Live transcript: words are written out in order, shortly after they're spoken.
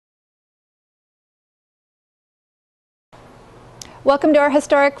Welcome to our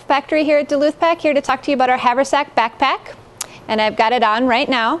historic factory here at Duluth Pack, here to talk to you about our Haversack Backpack. And I've got it on right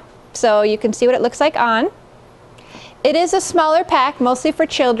now, so you can see what it looks like on. It is a smaller pack, mostly for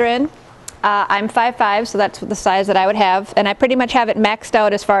children. I'm 5'5", so that's the size that I would have, and I pretty much have it maxed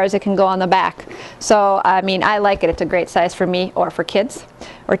out as far as it can go on the back. So, I mean, I like it. It's a great size for me or for kids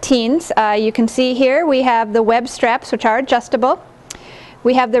or teens. You can see here we have the web straps, which are adjustable.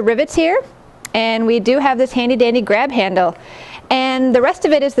 We have the rivets here, and we do have this handy dandy grab handle. And the rest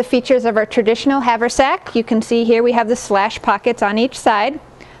of it is the features of our traditional haversack. You can see here we have the slash pockets on each side,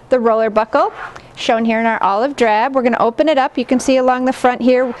 the roller buckle, shown here in our olive drab. We're going to open it up. You can see along the front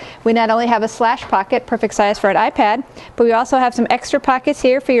here we not only have a slash pocket, perfect size for an iPad, but we also have some extra pockets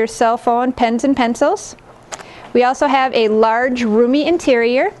here for your cell phone, pens and pencils. We also have a large roomy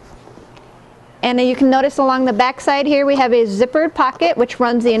interior, and you can notice along the back side here we have a zippered pocket which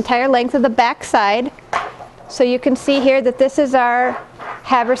runs the entire length of the back side. So you can see here that this is our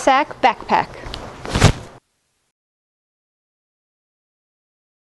Haversack Backpack.